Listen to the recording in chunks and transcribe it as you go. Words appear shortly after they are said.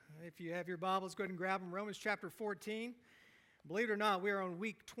If you have your Bibles, go ahead and grab them. Romans chapter 14. Believe it or not, we are on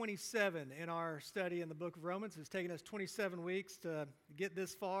week 27 in our study in the book of Romans. It's taken us 27 weeks to get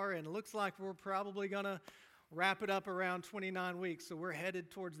this far, and it looks like we're probably going to wrap it up around 29 weeks. So we're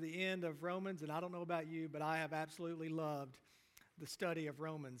headed towards the end of Romans, and I don't know about you, but I have absolutely loved the study of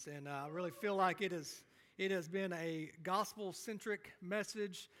Romans, and I really feel like it has been a gospel-centric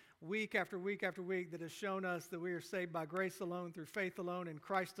message week after week after week that has shown us that we are saved by grace alone, through faith alone, in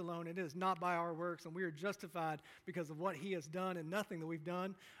Christ alone. It is not by our works, and we are justified because of what He has done and nothing that we've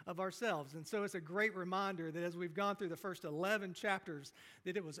done of ourselves. And so it's a great reminder that as we've gone through the first 11 chapters,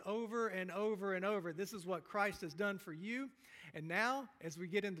 that it was over and over and over. This is what Christ has done for you. And now, as we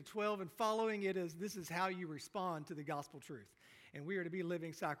get into 12 and following, this is how you respond to the gospel truth. And we are to be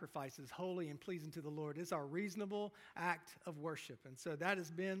living sacrifices, holy and pleasing to the Lord. It's our reasonable act of worship. And so that has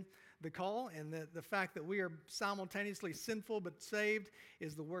been the call, and the fact that we are simultaneously sinful but saved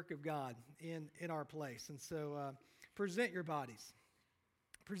is the work of God in our place. And so present your bodies.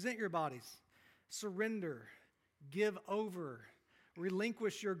 Present your bodies. Surrender. Give over.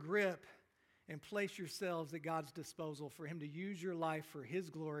 Relinquish your grip. And place yourselves at God's disposal for Him to use your life for His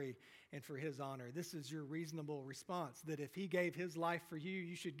glory and for His honor. This is your reasonable response, that if He gave His life for you,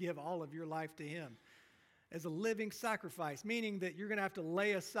 you should give all of your life to Him as a living sacrifice, meaning that you're going to have to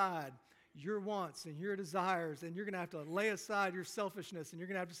lay aside your wants and your desires, and you're going to have to lay aside your selfishness, and you're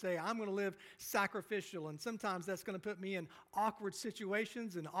going to have to say, I'm going to live sacrificial. And sometimes that's going to put me in awkward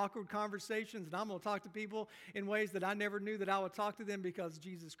situations and awkward conversations, and I'm going to talk to people in ways that I never knew that I would talk to them, because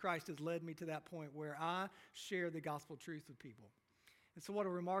Jesus Christ has led me to that point where I share the gospel truth with people. And so what a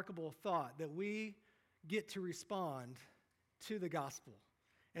remarkable thought that we get to respond to the gospel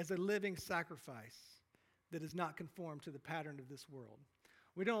as a living sacrifice that is not conformed to the pattern of this world.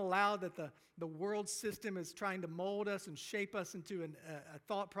 We don't allow that the world system is trying to mold us and shape us into a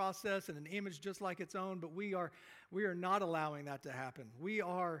thought process and an image just like its own, but we are not allowing that to happen. We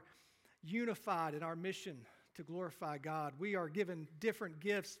are unified in our mission to glorify God. We are given different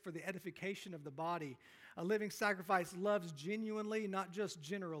gifts for the edification of the body. A living sacrifice loves genuinely, not just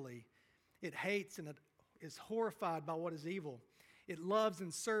generally. It hates and it is horrified by what is evil. It loves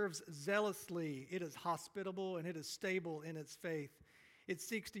and serves zealously. It is hospitable and it is stable in its faith. It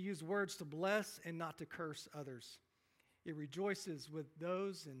seeks to use words to bless and not to curse others. It rejoices with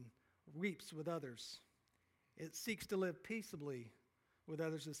those and weeps with others. It seeks to live peaceably with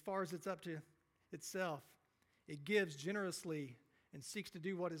others as far as it's up to itself. It gives generously and seeks to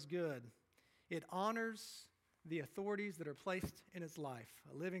do what is good. It honors the authorities that are placed in its life.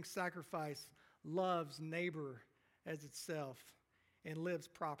 A living sacrifice loves neighbor as itself and lives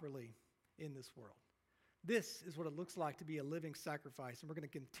properly in this world. This is what it looks like to be a living sacrifice, and we're going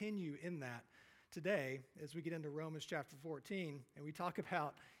to continue in that today as we get into Romans chapter 14, and we talk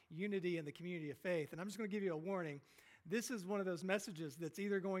about unity in the community of faith. And I'm just going to give you a warning. This is one of those messages that's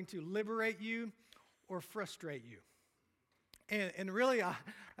either going to liberate you or frustrate you. And really, I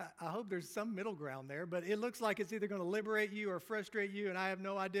hope there's some middle ground there, but it looks like it's either going to liberate you or frustrate you, and I have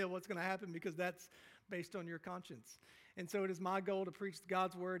no idea what's going to happen because that's based on your conscience. And so it is my goal to preach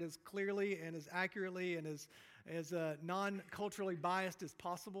God's word as clearly and as accurately and as non-culturally biased as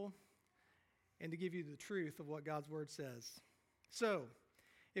possible, and to give you the truth of what God's word says. So,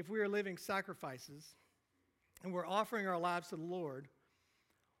 if we are living sacrifices and we're offering our lives to the Lord,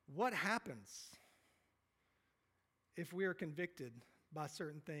 what happens if we are convicted by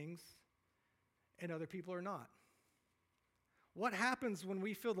certain things and other people are not? What happens when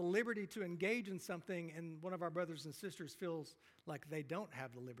we feel the liberty to engage in something and one of our brothers and sisters feels like they don't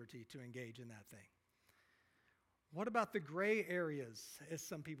have the liberty to engage in that thing? What about the gray areas, as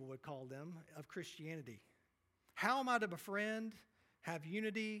some people would call them, of Christianity? How am I to befriend, have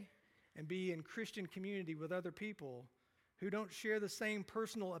unity, and be in Christian community with other people who don't share the same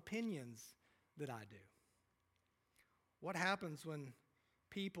personal opinions that I do? What happens when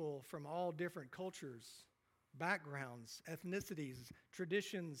people from all different cultures, backgrounds, ethnicities,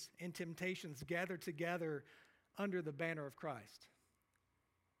 traditions, and temptations gather together under the banner of Christ?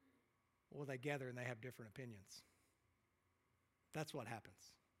 Well, they gather and they have different opinions. That's what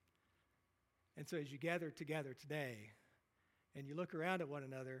happens. And so as you gather together today and you look around at one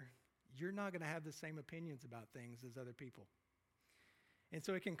another, you're not going to have the same opinions about things as other people. And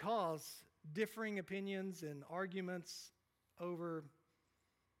so it can cause differing opinions and arguments over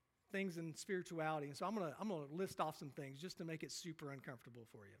things in spirituality. And so I'm going to list off some things just to make it super uncomfortable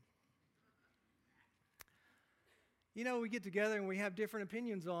for you. You know, we get together and we have different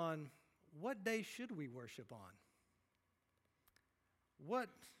opinions on what day should we worship on? What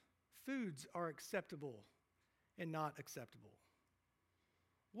foods are acceptable and not acceptable?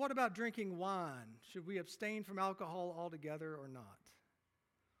 What about drinking wine? Should we abstain from alcohol altogether or not?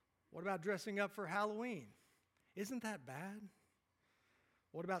 What about dressing up for Halloween? Isn't that bad?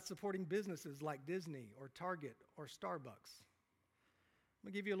 What about supporting businesses like Disney or Target or Starbucks? I'm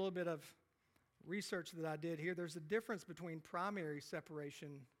going to give you a little bit of research that I did here. There's a difference between primary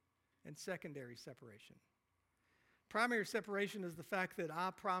separation and secondary separation. Primary separation is the fact that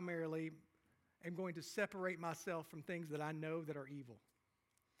I primarily am going to separate myself from things that I know that are evil.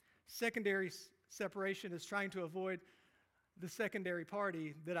 Secondary separation is trying to avoid the secondary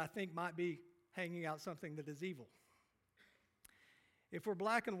party that I think might be hanging out something that is evil. If we're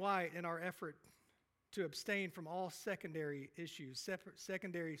black and white in our effort to abstain from all secondary issues,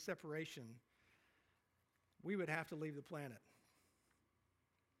 secondary separation, we would have to leave the planet.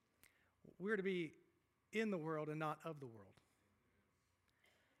 We're to be in the world and not of the world.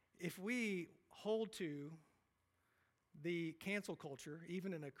 If we hold to the cancel culture,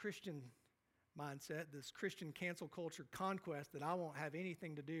 even in a Christian mindset, this Christian cancel culture conquest that I won't have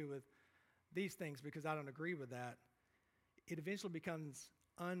anything to do with these things because I don't agree with that, it eventually becomes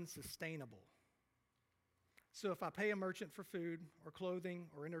unsustainable. So if I pay a merchant for food or clothing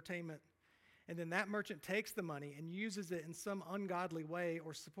or entertainment, and then that merchant takes the money and uses it in some ungodly way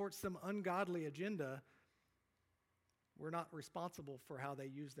or supports some ungodly agenda, we're not responsible for how they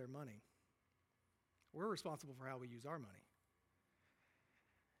use their money. We're responsible for how we use our money.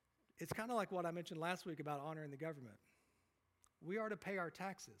 It's kind of like what I mentioned last week about honoring the government. We are to pay our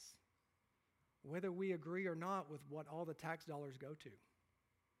taxes, whether we agree or not with what all the tax dollars go to.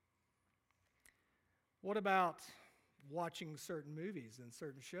 What about watching certain movies and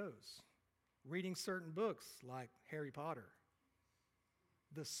certain shows? Reading certain books like Harry Potter,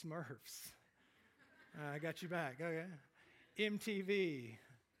 The Smurfs. I got you back, okay. MTV.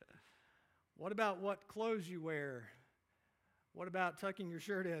 What about what clothes you wear? What about tucking your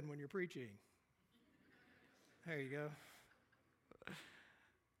shirt in when you're preaching? There you go.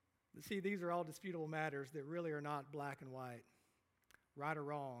 See, these are all disputable matters that really are not black and white, right or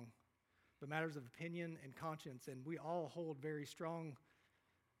wrong, but matters of opinion and conscience, and we all hold very strong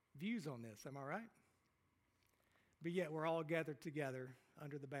views on this, am I right? But yet we're all gathered together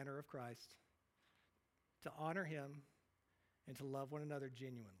under the banner of Christ to honor him and to love one another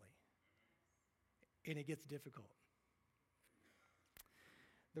genuinely. And it gets difficult.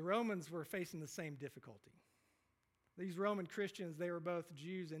 The Romans were facing the same difficulty. These Roman Christians, they were both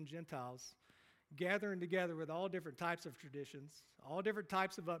Jews and Gentiles, gathering together with all different types of traditions, all different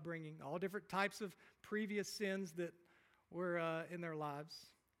types of upbringing, all different types of previous sins that were in their lives.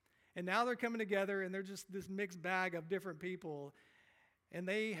 And now they're coming together and they're just this mixed bag of different people. And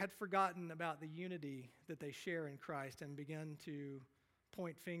they had forgotten about the unity that they share in Christ and began to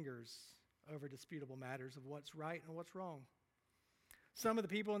point fingers over disputable matters of what's right and what's wrong. Some of the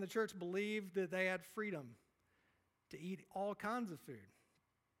people in the church believed that they had freedom to eat all kinds of food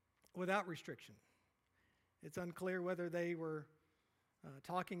without restriction. It's unclear whether they were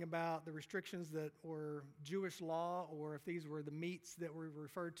talking about the restrictions that were Jewish law or if these were the meats that were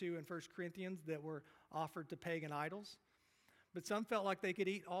referred to in 1 Corinthians that were offered to pagan idols. But some felt like they could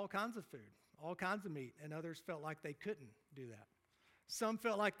eat all kinds of food, all kinds of meat, and others felt like they couldn't do that. Some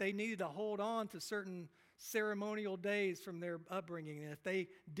felt like they needed to hold on to certain ceremonial days from their upbringing, and if they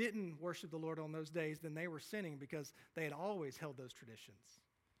didn't worship the Lord on those days, then they were sinning because they had always held those traditions.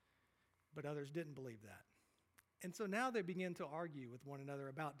 But others didn't believe that. And so now they begin to argue with one another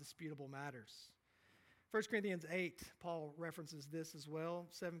about disputable matters. 1 Corinthians 8, Paul references this as well,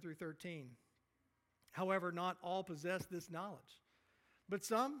 7 through 13. However, not all possess this knowledge, but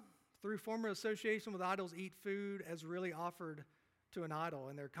some, through former association with idols, eat food as really offered to an idol,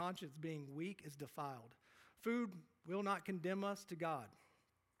 and their conscience being weak is defiled. Food will not condemn us to God.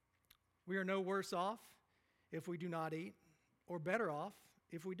 We are no worse off if we do not eat, or better off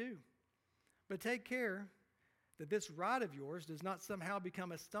if we do. But take care that this right of yours does not somehow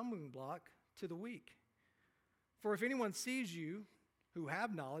become a stumbling block to the weak. For if anyone sees you who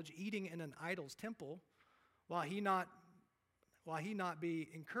have knowledge eating in an idol's temple, will he not be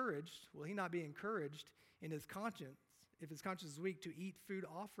encouraged in his conscience, if his conscience is weak, to eat food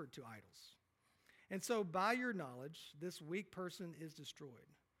offered to idols? And so by your knowledge, this weak person is destroyed,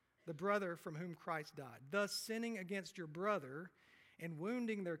 the brother from whom Christ died. Thus sinning against your brother and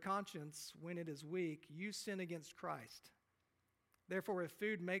wounding their conscience when it is weak, you sin against Christ. Therefore, if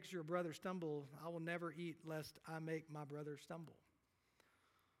food makes your brother stumble, I will never eat lest I make my brother stumble.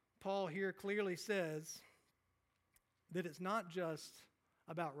 Paul here clearly says that it's not just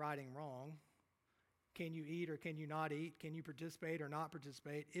about right and wrong. Can you eat or can you not eat? Can you participate or not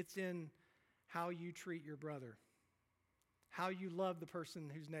participate? It's in how you treat your brother. how you love the person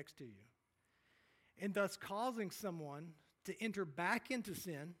who's next to you, and thus causing someone to enter back into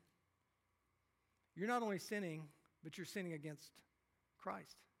sin, you're not only sinning, but you're sinning against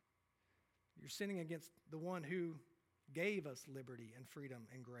Christ. You're sinning against the one who gave us liberty and freedom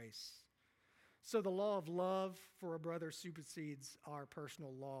and grace. So the law of love for a brother supersedes our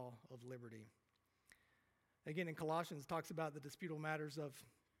personal law of liberty. Again, in Colossians, it talks about the disputable matters of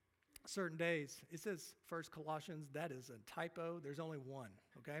certain days. It says First Colossians, that is a typo. There's only one,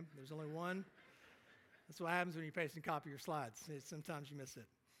 okay? There's only one. That's what happens when you paste and copy your slides. Sometimes you miss it.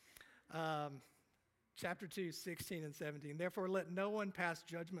 Chapter 2, 16 and 17. Therefore, let no one pass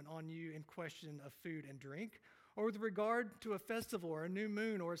judgment on you in question of food and drink, or with regard to a festival or a new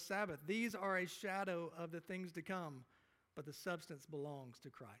moon or a Sabbath. These are a shadow of the things to come, but the substance belongs to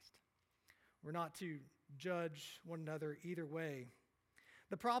Christ. We're not to judge one another either way.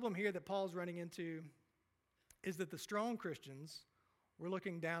 The problem here that Paul's running into is that the strong Christians were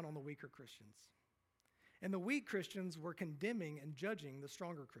looking down on the weaker Christians. And the weak Christians were condemning and judging the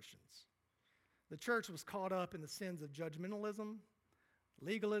stronger Christians. The church was caught up in the sins of judgmentalism,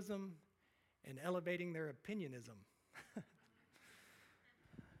 legalism, and elevating their opinionism.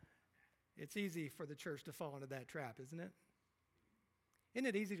 It's easy for the church to fall into that trap, isn't it? Isn't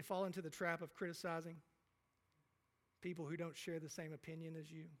it easy to fall into the trap of criticizing people who don't share the same opinion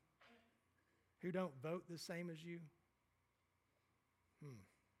as you, who don't vote the same as you?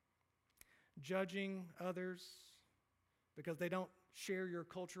 Judging others because they don't share your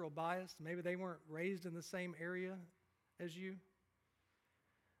cultural bias. Maybe they weren't raised in the same area as you.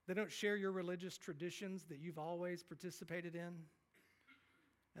 They don't share your religious traditions that you've always participated in.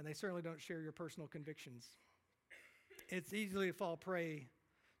 And they certainly don't share your personal convictions. It's easy to fall prey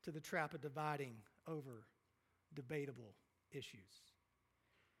to the trap of dividing over debatable issues.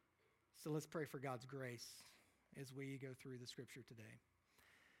 So let's pray for God's grace as we go through the scripture today.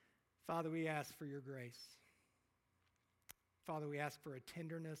 Father, we ask for your grace. Father, we ask for a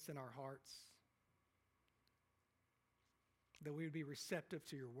tenderness in our hearts, that we would be receptive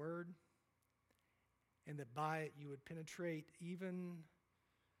to your word, and that by it you would penetrate even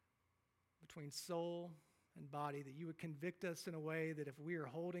between soul and body, that you would convict us in a way that if we are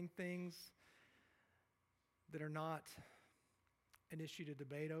holding things that are not an issue to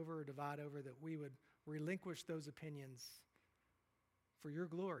debate over or divide over, that we would relinquish those opinions for your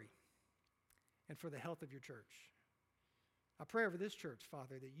glory and for the health of your church. I pray over this church,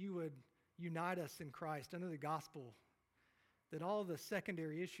 Father, that you would unite us in Christ under the gospel, that all the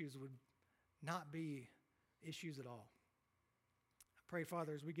secondary issues would not be issues at all. I pray,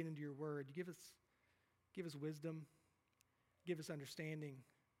 Father, as we get into your word, give us wisdom, give us understanding,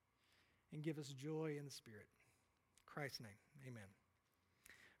 and give us joy in the Spirit. In Christ's name, amen.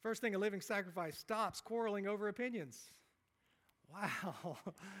 First thing, a living sacrifice stops quarreling over opinions. Wow.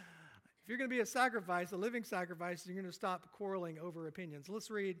 If you're going to be a sacrifice, a living sacrifice, you're going to stop quarreling over opinions. Let's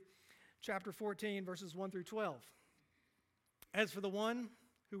read chapter 14, verses 1 through 12. As for the one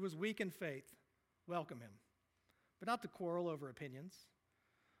who was weak in faith, welcome him, but not to quarrel over opinions.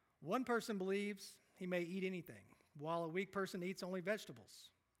 One person believes he may eat anything, while a weak person eats only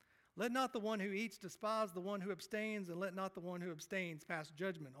vegetables. Let not the one who eats despise the one who abstains, and let not the one who abstains pass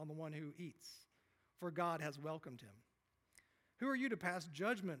judgment on the one who eats, for God has welcomed him. Who are you to pass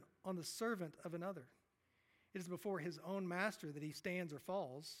judgment on the servant of another? It is before his own master that he stands or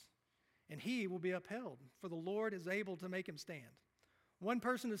falls, and he will be upheld, for the Lord is able to make him stand. One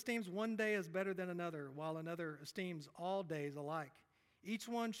person esteems one day as better than another, while another esteems all days alike. Each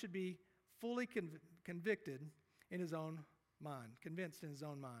one should be fully convicted in his own mind, convinced in his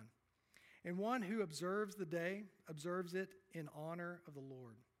own mind. And one who observes the day observes it in honor of the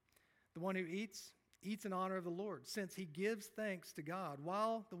Lord. The one who eats in honor of the Lord, since he gives thanks to God,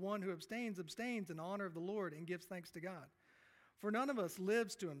 while the one who abstains in honor of the Lord and gives thanks to God. For none of us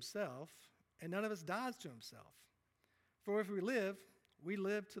lives to himself, and none of us dies to himself. For if we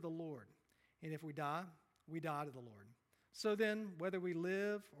live to the Lord, and if we die to the Lord. So then, whether we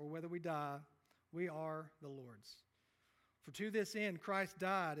live or whether we die, we are the Lord's. For to this end Christ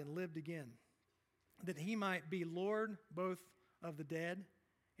died and lived again, that he might be Lord both of the dead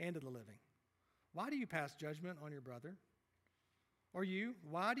and of the living. Why do you pass judgment on your brother? Or you,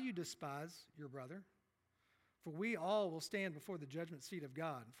 why do you despise your brother? For we all will stand before the judgment seat of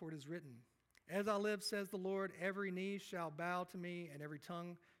God, for it is written, As I live, says the Lord, every knee shall bow to me, and every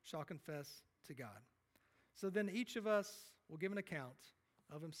tongue shall confess to God. So then each of us will give an account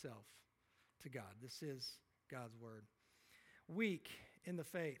of himself to God. This is God's word. Weak in the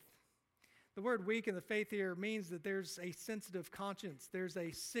faith. The word weak in the faith here means that there's a sensitive conscience. There's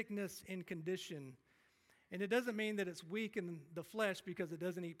a sickness in condition. And it doesn't mean that it's weak in the flesh because it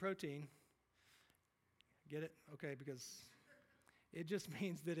doesn't eat protein. Get it? Okay, because it just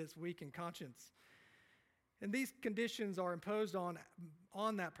means that it's weak in conscience. And these conditions are imposed on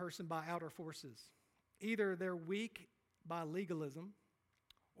that person by outer forces. Either they're weak by legalism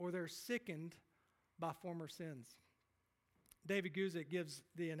or they're sickened by former sins. David Guzik gives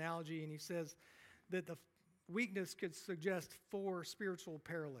the analogy, and he says that the weakness could suggest 4 spiritual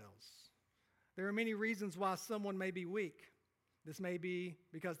parallels. There are many reasons why someone may be weak. This may be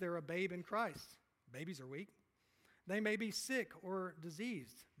because they're a babe in Christ. Babies are weak. They may be sick or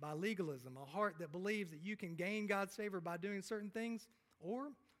diseased by legalism, a heart that believes that you can gain God's favor by doing certain things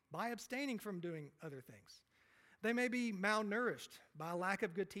or by abstaining from doing other things. They may be malnourished by a lack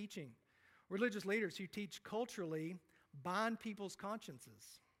of good teaching. Religious leaders who teach culturally bind people's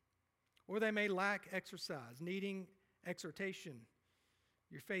consciences. Or they may lack exercise, needing exhortation.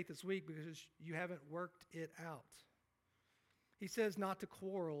 Your faith is weak because you haven't worked it out. He says not to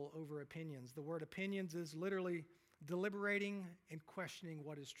quarrel over opinions. The word opinions is literally deliberating and questioning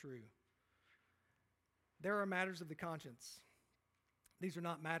what is true. There are matters of the conscience. These are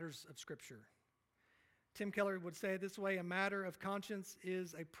not matters of Scripture. Tim Keller would say it this way: a matter of conscience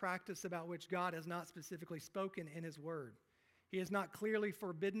is a practice about which God has not specifically spoken in His Word. He has not clearly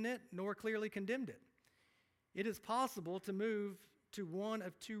forbidden it, nor clearly condemned it. It is possible to move to one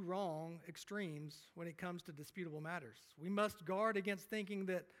of 2 wrong extremes when it comes to disputable matters. We must guard against thinking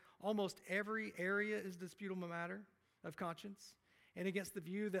that almost every area is a disputable matter of conscience, and against the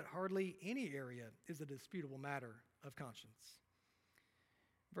view that hardly any area is a disputable matter of conscience.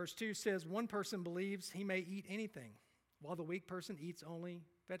 Verse 2 says, one person believes he may eat anything, while the weak person eats only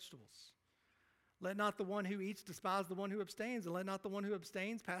vegetables. Let not the one who eats despise the one who abstains, and let not the one who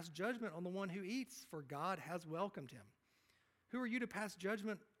abstains pass judgment on the one who eats, for God has welcomed him. Who are you to pass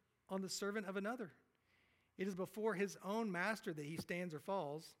judgment on the servant of another? It is before his own master that he stands or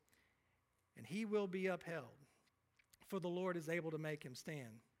falls, and he will be upheld, for the Lord is able to make him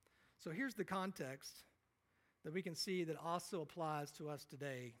stand. So here's the context that we can see that also applies to us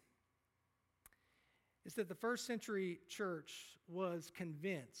today. It's that the first century church was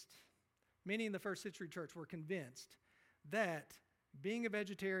convinced, many in the first century church were convinced that being a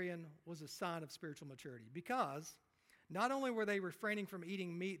vegetarian was a sign of spiritual maturity, because not only were they refraining from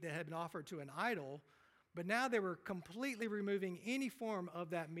eating meat that had been offered to an idol, but now they were completely removing any form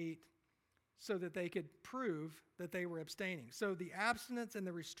of that meat so that they could prove that they were abstaining. So the abstinence and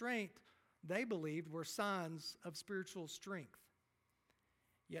the restraint, they believed, were signs of spiritual strength.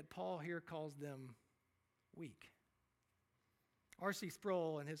 Yet Paul here calls them weak. R.C.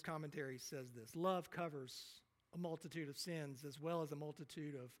 Sproul in his commentary says this: love covers a multitude of sins as well as a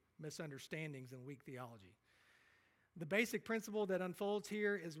multitude of misunderstandings and weak theology. The basic principle that unfolds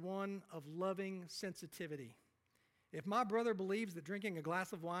here is one of loving sensitivity. If my brother believes that drinking a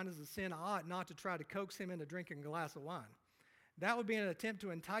glass of wine is a sin, I ought not to try to coax him into drinking a glass of wine. That would be an attempt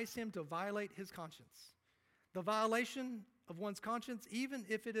to entice him to violate his conscience. The violation of one's conscience, even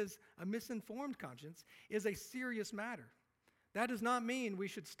if it is a misinformed conscience, is a serious matter. That does not mean we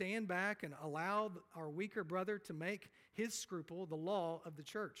should stand back and allow our weaker brother to make his scruple the law of the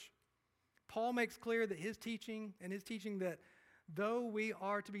church. Paul makes clear that his teaching that though we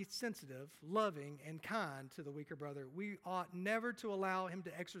are to be sensitive, loving, and kind to the weaker brother, we ought never to allow him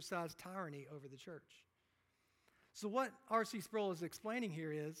to exercise tyranny over the church. So what R.C. Sproul is explaining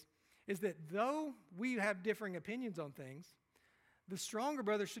here is that though we have differing opinions on things, the stronger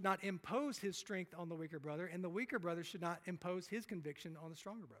brother should not impose his strength on the weaker brother, and the weaker brother should not impose his conviction on the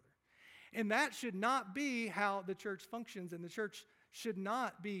stronger brother. And that should not be how the church functions, and the church should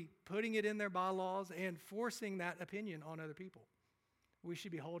not be putting it in their bylaws and forcing that opinion on other people. We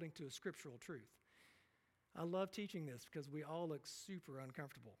should be holding to a scriptural truth. I love teaching this because we all look super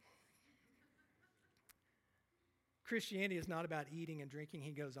uncomfortable. Christianity is not about eating and drinking,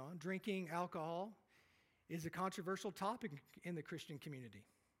 he goes on. Drinking alcohol is a controversial topic in the Christian community.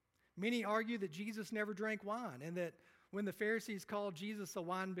 Many argue that Jesus never drank wine, and that when the Pharisees called Jesus a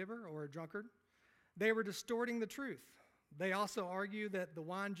wine bibber or a drunkard, they were distorting the truth. They also argue that the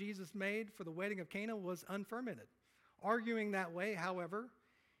wine Jesus made for the wedding of Cana was unfermented. Arguing that way, however,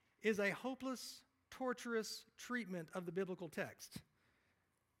 is a hopeless, torturous treatment of the biblical text.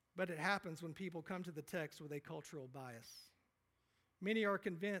 But it happens when people come to the text with a cultural bias. Many are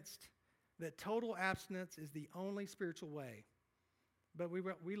convinced that total abstinence is the only spiritual way. But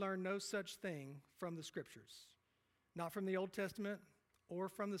we learn no such thing from the Scriptures, not from the Old Testament or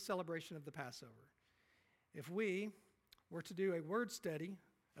from the celebration of the Passover. If we were to do a word study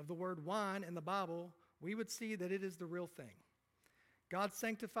of the word wine in the Bible, we would see that it is the real thing. God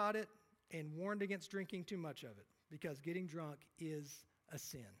sanctified it and warned against drinking too much of it, because getting drunk is a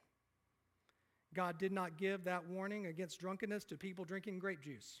sin. God did not give that warning against drunkenness to people drinking grape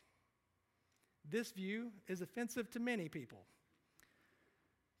juice. This view is offensive to many people.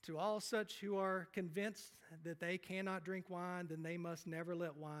 To all such who are convinced that they cannot drink wine, then they must never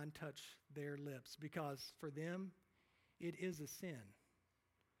let wine touch their lips, because for them, it is a sin.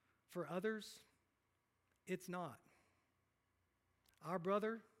 For others, it's not. Our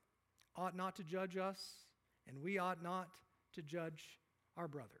brother ought not to judge us, and we ought not to judge our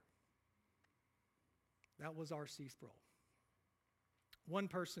brother. That was R.C. Sproul. One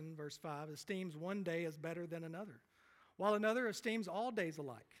person, verse 5, esteems one day as better than another, while another esteems all days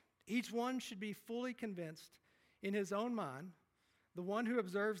alike. Each one should be fully convinced in his own mind. The one who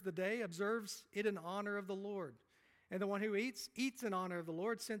observes the day observes it in honor of the Lord. And the one who eats, eats in honor of the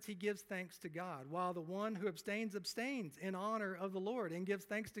Lord, since he gives thanks to God, while the one who abstains, abstains in honor of the Lord and gives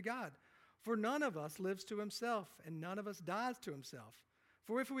thanks to God. For none of us lives to himself, and none of us dies to himself.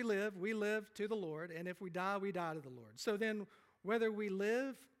 For if we live to the Lord, and if we die to the Lord. So then, whether we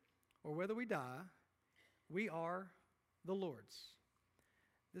live or whether we die, we are the Lord's.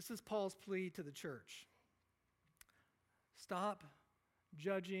 This is Paul's plea to the church. Stop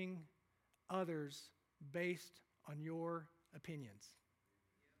judging others based on your opinions.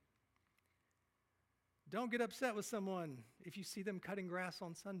 Don't get upset with someone if you see them cutting grass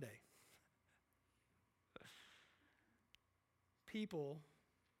on Sunday. People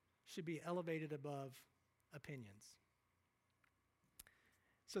should be elevated above opinions.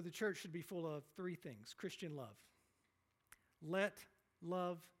 So the church should be full of three things. Christian love. Let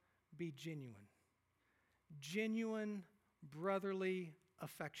love be genuine. Genuine brotherly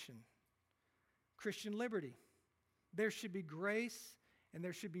affection. Christian liberty. There should be grace and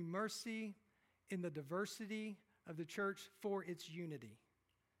there should be mercy in the diversity of the church for its unity.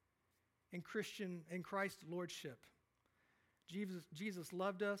 In Christ's lordship. Jesus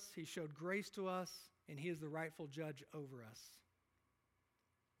loved us, he showed grace to us, and he is the rightful judge over us.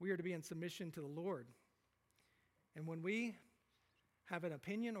 We are to be in submission to the Lord. And when we have an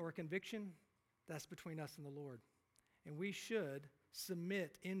opinion or a conviction, that's between us and the Lord. And we should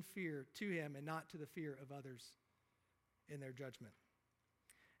submit in fear to him and not to the fear of others in their judgment.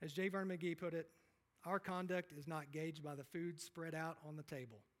 As J. Vernon McGee put it, our conduct is not gauged by the food spread out on the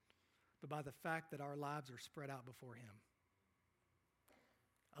table, but by the fact that our lives are spread out before him.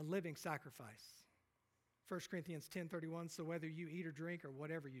 A living sacrifice. 1 Corinthians 10:31, so whether you eat or drink or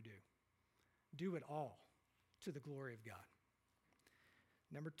whatever you do it all to the glory of God.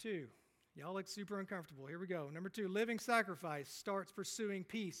 Number 2, y'all look super uncomfortable. Here we go. Number 2, living sacrifice starts pursuing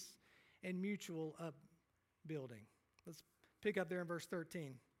peace and mutual upbuilding. Let's pick up there in verse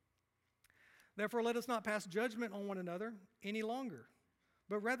 13. Therefore, let us not pass judgment on one another any longer,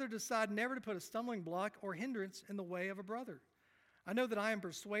 but rather decide never to put a stumbling block or hindrance in the way of a brother. I know that I am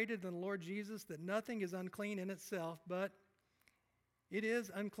persuaded in the Lord Jesus that nothing is unclean in itself, but it is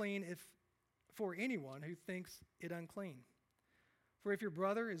unclean for anyone who thinks it unclean. For if your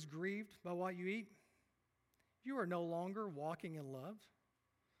brother is grieved by what you eat, you are no longer walking in love.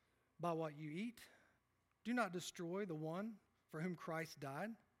 By what you eat, do not destroy the one for whom Christ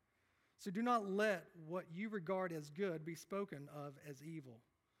died. So do not let what you regard as good be spoken of as evil.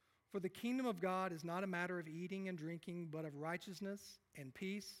 For the kingdom of God is not a matter of eating and drinking, but of righteousness and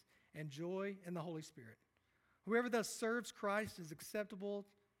peace and joy in the Holy Spirit. Whoever thus serves Christ is acceptable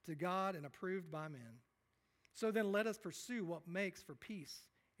to God and approved by men. So then let us pursue what makes for peace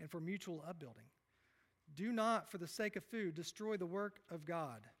and for mutual upbuilding. Do not, for the sake of food, destroy the work of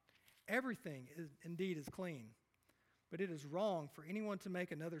God. Everything is clean, but it is wrong for anyone to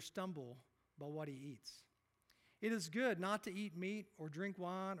make another stumble by what he eats. It is good not to eat meat or drink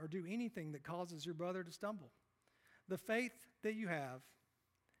wine or do anything that causes your brother to stumble. The faith that you have,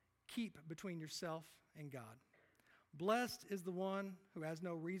 keep between yourself and God. Blessed is the one who has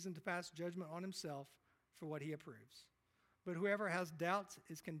no reason to pass judgment on himself for what he approves. But whoever has doubts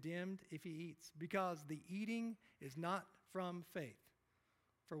is condemned if he eats, because the eating is not from faith.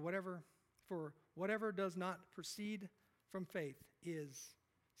 For whatever does not proceed from faith is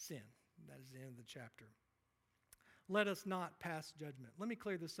sin. That is the end of the chapter. Let us not pass judgment. Let me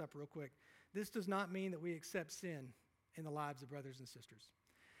clear this up real quick. This does not mean that we accept sin in the lives of brothers and sisters.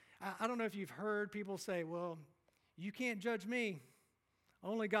 I don't know if you've heard people say, well, you can't judge me.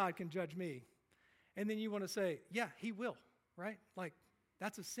 Only God can judge me. And then you want to say, yeah, he will, right? Like,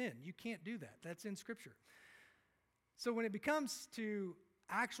 that's a sin. You can't do that. That's in Scripture. So when it becomes to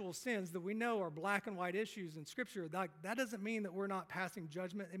actual sins that we know are black and white issues in Scripture, that doesn't mean that we're not passing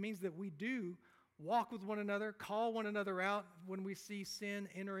judgment. It means that we do walk with one another, call one another out when we see sin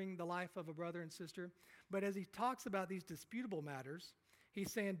entering the life of a brother and sister. But as he talks about these disputable matters,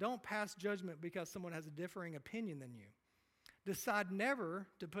 he's saying don't pass judgment because someone has a differing opinion than you. Decide never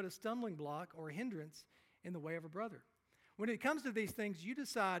to put a stumbling block or hindrance in the way of a brother. When it comes to these things, you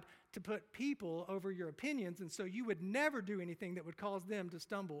decide to put people over your opinions, and so you would never do anything that would cause them to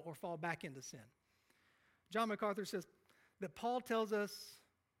stumble or fall back into sin. John MacArthur says that Paul tells us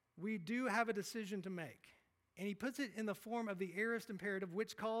we do have a decision to make, and he puts it in the form of the aorist imperative,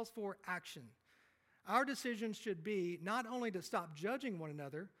 which calls for action. Our decision should be not only to stop judging one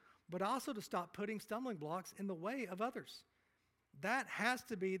another, but also to stop putting stumbling blocks in the way of others. That has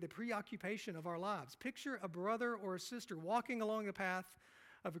to be the preoccupation of our lives. Picture a brother or a sister walking along the path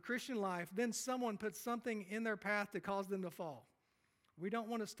of a Christian life, then someone puts something in their path to cause them to fall. We don't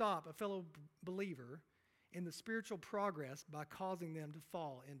want to stop a fellow believer in the spiritual progress by causing them to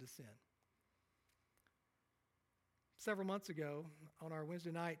fall into sin. Several months ago, on our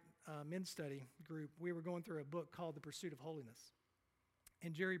Wednesday night men's study group, we were going through a book called The Pursuit of Holiness.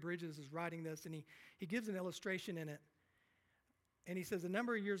 And Jerry Bridges is writing this, and he gives an illustration in it. And he says, a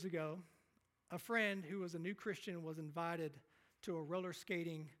number of years ago, a friend who was a new Christian was invited to a roller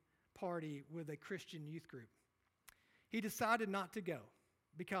skating party with a Christian youth group. He decided not to go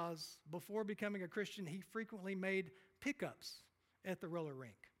because before becoming a Christian, he frequently made pickups at the roller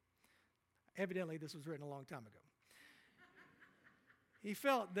rink. Evidently, this was written a long time ago. He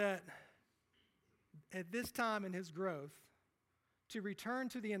felt that at this time in his growth, to return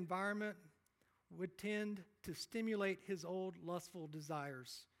to the environment would tend to stimulate his old lustful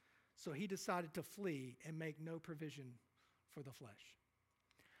desires. So he decided to flee and make no provision for the flesh.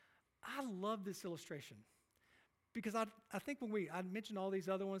 I love this illustration because I think when I mentioned all these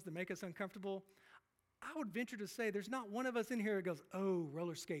other ones that make us uncomfortable, I would venture to say there's not one of us in here that goes, oh,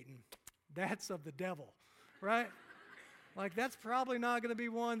 roller skating, that's of the devil, right? Like that's probably not going to be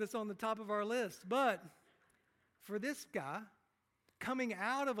one that's on the top of our list. But for this guy, coming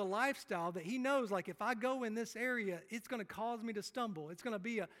out of a lifestyle that he knows, like if I go in this area, it's going to cause me to stumble. It's going to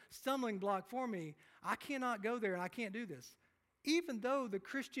be a stumbling block for me. I cannot go there and I can't do this. Even though the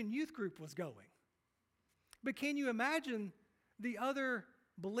Christian youth group was going. But can you imagine the other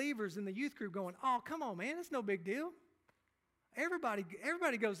believers in the youth group going, oh, come on, man, it's no big deal. Everybody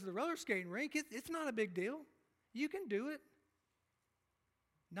goes to the roller skating rink. It's not a big deal. You can do it.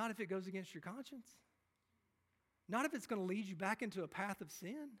 Not if it goes against your conscience. Not if it's going to lead you back into a path of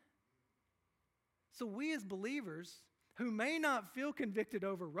sin. So we as believers who may not feel convicted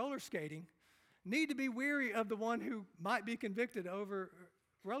over roller skating need to be weary of the one who might be convicted over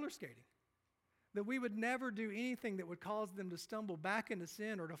roller skating. That we would never do anything that would cause them to stumble back into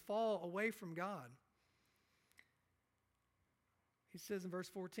sin or to fall away from God. He says in verse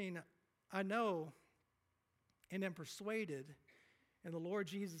 14, I know and am persuaded in the Lord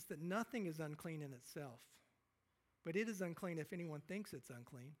Jesus that nothing is unclean in itself. But it is unclean if anyone thinks it's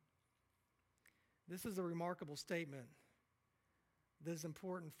unclean. This is a remarkable statement that is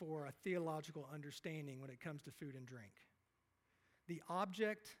important for a theological understanding when it comes to food and drink. The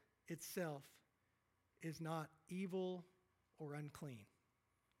object itself is not evil or unclean.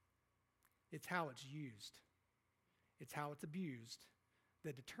 It's how it's used. It's how it's abused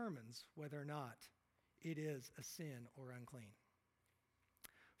that determines whether or not it is a sin or unclean.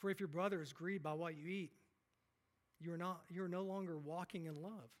 For if your brother is grieved by what you eat, you're no longer walking in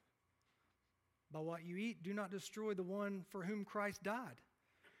love. By what you eat, do not destroy the one for whom Christ died.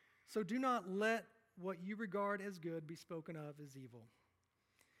 So do not let what you regard as good be spoken of as evil.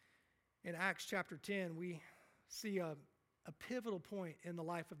 In Acts chapter 10, we see a pivotal point in the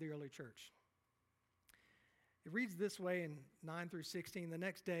life of the early church. It reads this way in 9 through 16. The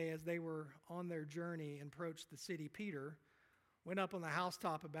next day, as they were on their journey and approached the city, Peter went up on the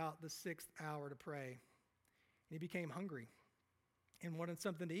housetop about the 6th hour to pray. He became hungry and wanted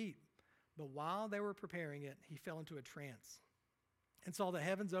something to eat. But while they were preparing it, he fell into a trance and saw the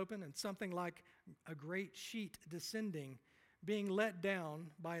heavens open and something like a great sheet descending, being let down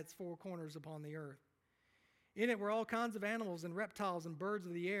by its four corners upon the earth. In it were all kinds of animals and reptiles and birds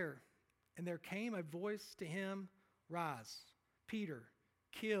of the air. And there came a voice to him, rise, Peter,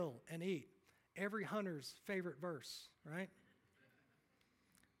 kill and eat. Every hunter's favorite verse, right?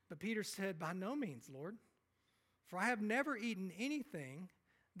 But Peter said, by no means, Lord. For I have never eaten anything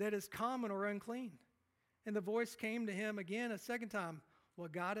that is common or unclean. And the voice came to him again a second time,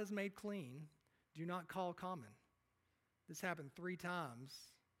 what God has made clean, do not call common. This happened 3 times,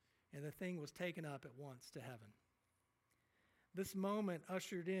 and the thing was taken up at once to heaven. This moment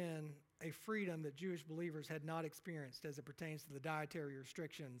ushered in a freedom that Jewish believers had not experienced as it pertains to the dietary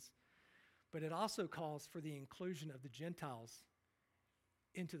restrictions but it also calls for the inclusion of the Gentiles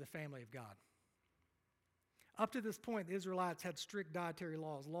into the family of God. Up to this point, the Israelites had strict dietary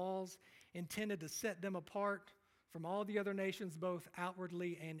laws intended to set them apart from all the other nations, both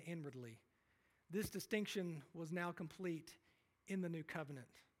outwardly and inwardly. This distinction was now complete in the new covenant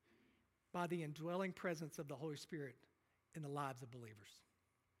by the indwelling presence of the Holy Spirit in the lives of believers.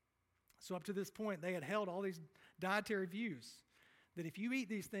 So up to this point, they had held all these dietary views that if you eat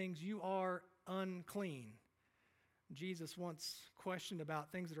these things, you are unclean. Jesus once questioned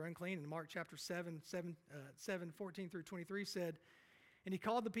about things that are unclean in Mark chapter 7, 14 through 23 said, "And he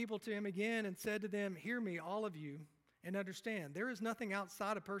called the people to him again and said to them, 'Hear me, all of you, and understand. There is nothing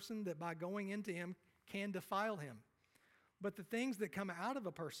outside a person that by going into him can defile him. But the things that come out of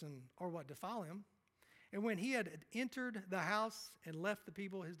a person are what defile him.' And when he had entered the house and left the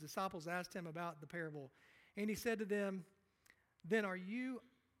people, his disciples asked him about the parable. And he said to them, 'Then are you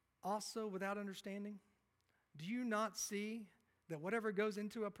also without understanding? Do you not see that whatever goes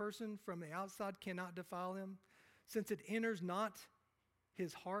into a person from the outside cannot defile him, since it enters not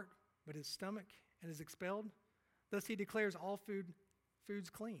his heart, but his stomach, and is expelled? Thus he declares all foods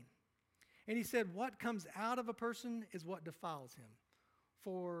clean.' And he said, 'What comes out of a person is what defiles him.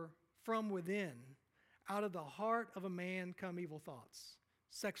 For from within, out of the heart of a man come evil thoughts,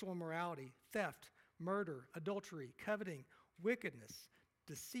 sexual immorality, theft, murder, adultery, coveting, wickedness,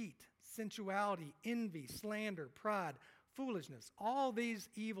 deceit, sensuality, envy, slander, pride, foolishness. All these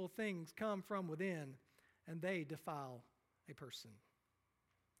evil things come from within, and they defile a person.'"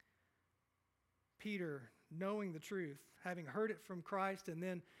 Peter, knowing the truth, having heard it from Christ and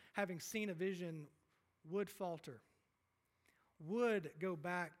then having seen a vision, would falter, would go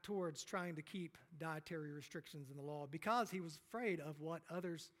back towards trying to keep dietary restrictions in the law because he was afraid of what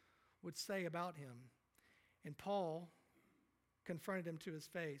others would say about him. And Paul confronted him to his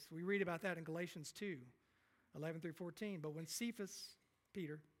face. We read about that in Galatians 2, 11 through 14. "But when Cephas,"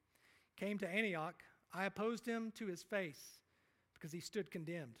 Peter, "came to Antioch, I opposed him to his face because he stood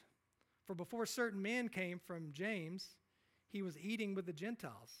condemned. For before certain men came from James, he was eating with the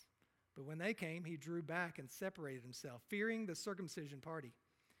Gentiles. But when they came, he drew back and separated himself, fearing the circumcision party.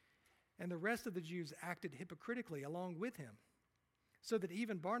 And the rest of the Jews acted hypocritically along with him, so that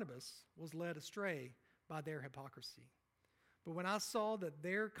even Barnabas was led astray by their hypocrisy. But when I saw that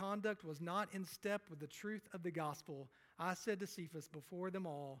their conduct was not in step with the truth of the gospel, I said to Cephas before them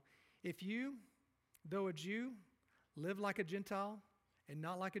all, 'If you, though a Jew, live like a Gentile and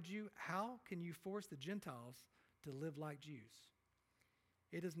not like a Jew, how can you force the Gentiles to live like Jews?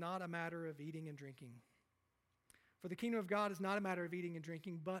 It is not a matter of eating and drinking. For the kingdom of God is not a matter of eating and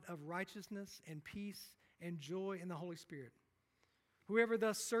drinking, but of righteousness and peace and joy in the Holy Spirit. Whoever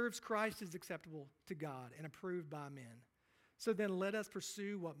thus serves Christ is acceptable to God and approved by men. So then let us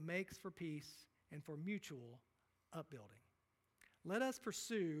pursue what makes for peace and for mutual upbuilding.'" Let us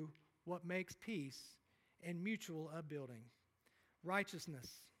pursue what makes peace and mutual upbuilding.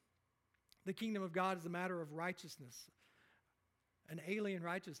 Righteousness. The kingdom of God is a matter of righteousness, an alien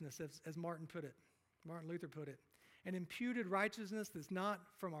righteousness, as Martin Luther put it. An imputed righteousness that's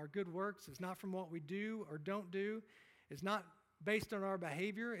not from our good works, it's not from what we do or don't do, it's not based on our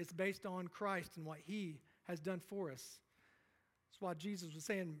behavior, it's based on Christ and what he has done for us. That's why Jesus was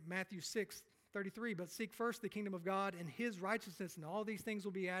saying in Matthew 6:33, "But seek first the kingdom of God and his righteousness, and all these things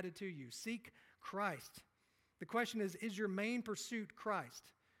will be added to you." Seek Christ. The question is your main pursuit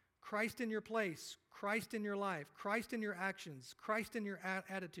Christ? Christ in your place, Christ in your life, Christ in your actions, Christ in your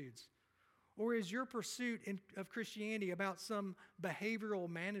attitudes? Or is your pursuit of Christianity about some behavioral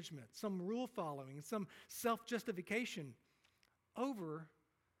management, some rule following, some self-justification over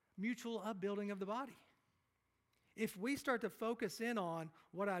mutual upbuilding of the body? If we start to focus in on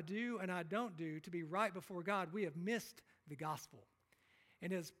what I do and I don't do to be right before God, we have missed the gospel.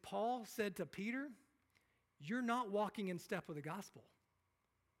 And as Paul said to Peter, you're not walking in step with the gospel.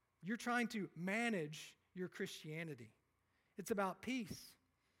 You're trying to manage your Christianity. It's about peace.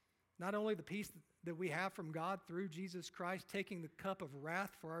 Not only the peace that we have from God through Jesus Christ taking the cup of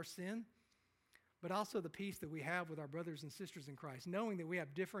wrath for our sin, but also the peace that we have with our brothers and sisters in Christ, knowing that we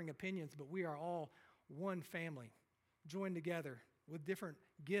have differing opinions, but we are all one family, joined together with different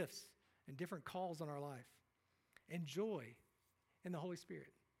gifts and different calls on our life, and joy in the Holy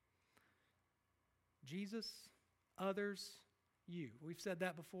Spirit. Jesus, others, you. We've said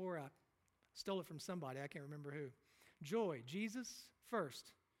that before. I stole it from somebody. I can't remember who. Joy, Jesus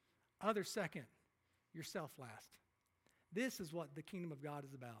first, others second, yourself last. This is what the kingdom of God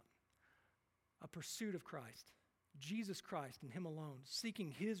is about. A pursuit of Christ, Jesus Christ and him alone,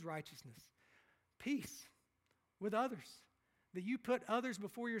 seeking his righteousness, peace with others, that you put others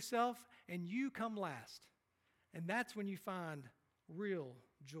before yourself and you come last. And that's when you find real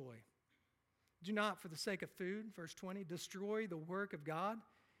joy. Do not, for the sake of food, verse 20, destroy the work of God.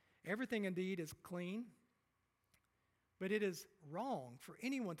 Everything indeed is clean, but it is wrong for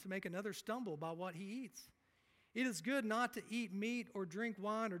anyone to make another stumble by what he eats. It is good not to eat meat or drink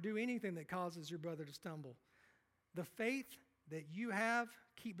wine or do anything that causes your brother to stumble. The faith that you have,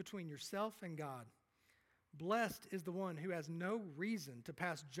 keep between yourself and God. Blessed is the one who has no reason to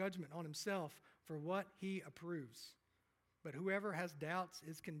pass judgment on himself for what he approves. But whoever has doubts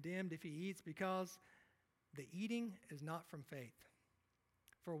is condemned if he eats, because the eating is not from faith.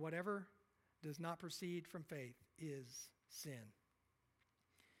 For whatever does not proceed from faith is sin.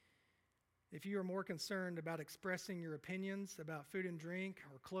 If you are more concerned about expressing your opinions about food and drink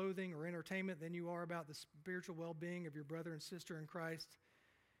or clothing or entertainment than you are about the spiritual well-being of your brother and sister in Christ,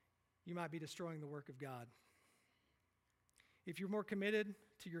 you might be destroying the work of God. If you're more committed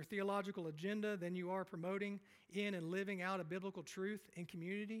to your theological agenda than you are promoting in and living out a biblical truth in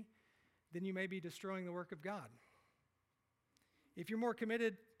community, then you may be destroying the work of God. If you're more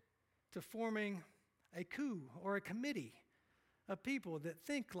committed to forming a coup or a committee of people that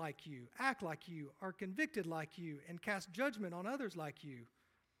think like you, act like you, are convicted like you, and cast judgment on others like you,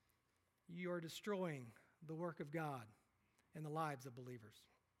 you are destroying the work of God in the lives of believers.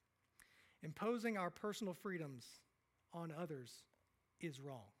 Imposing our personal freedoms on others is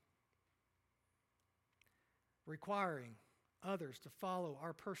wrong. Requiring others to follow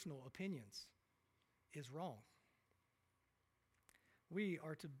our personal opinions is wrong. We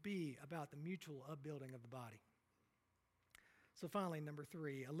are to be about the mutual upbuilding of the body. So finally, number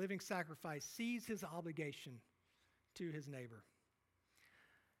 3, a living sacrifice sees his obligation to his neighbor.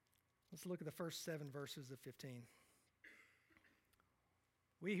 Let's look at the first 7 verses of 15.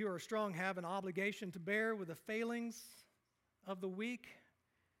 We who are strong have an obligation to bear with the failings of the weak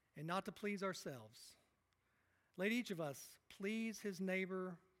and not to please ourselves. Let each of us please his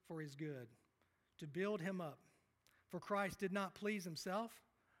neighbor for his good, to build him up. For Christ did not please himself,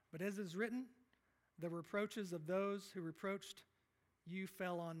 but as is written, the reproaches of those who reproached you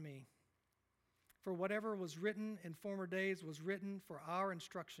fell on me. For whatever was written in former days was written for our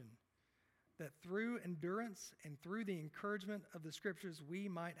instruction, that through endurance and through the encouragement of the Scriptures we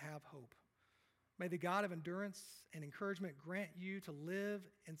might have hope. May the God of endurance and encouragement grant you to live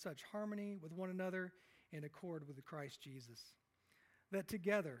in such harmony with one another in accord with Christ Jesus, that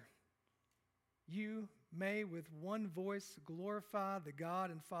together you may with one voice glorify the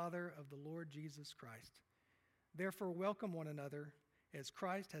God and Father of the Lord Jesus Christ. Therefore welcome one another as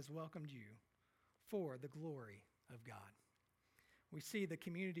Christ has welcomed you for the glory of God. We see the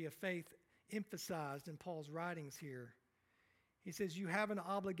community of faith emphasized in Paul's writings here. He says you have an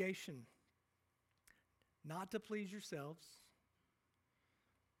obligation not to please yourselves,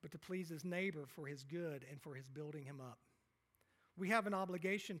 but to please his neighbor for his good and for his building him up. We have an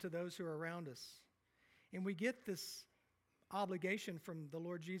obligation to those who are around us. And we get this obligation from the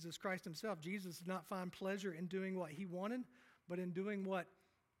Lord Jesus Christ himself. Jesus did not find pleasure in doing what he wanted, but in doing what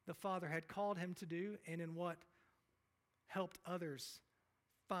the Father had called him to do and in what helped others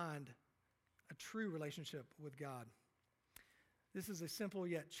find a true relationship with God. This is a simple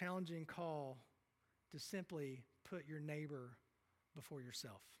yet challenging call to simply put your neighbor before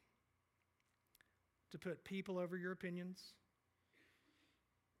yourself, to put people over your opinions.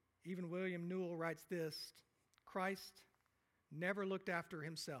 Even William Newell writes this: Christ never looked after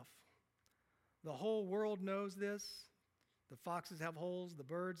himself. The whole world knows this. The foxes have holes, the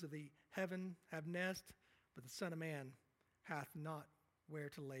birds of the heaven have nests, but the Son of Man hath not where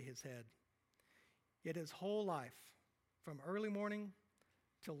to lay his head. Yet his whole life, from early morning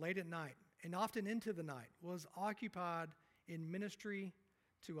till late at night, and often into the night, was occupied in ministry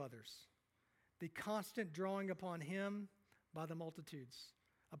to others. The constant drawing upon him by the multitudes,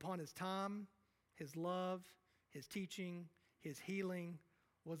 upon his time, his love, his teaching, his healing,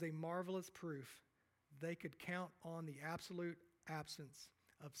 was a marvelous proof they could count on the absolute absence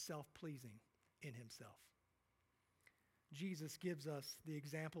of self-pleasing in himself. Jesus gives us the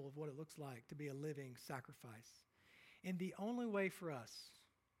example of what it looks like to be a living sacrifice. And the only way for us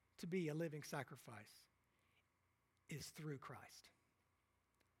to be a living sacrifice is through Christ.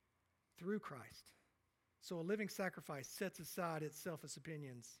 Through Christ. So a living sacrifice sets aside its selfish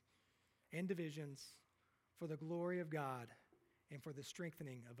opinions and divisions for the glory of God and for the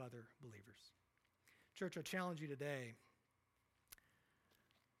strengthening of other believers. Church, I challenge you today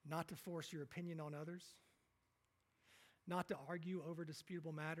not to force your opinion on others, not to argue over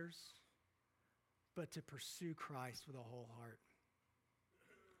disputable matters, but to pursue Christ with a whole heart.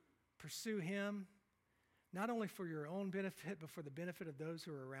 Pursue him not only for your own benefit, but for the benefit of those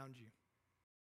who are around you.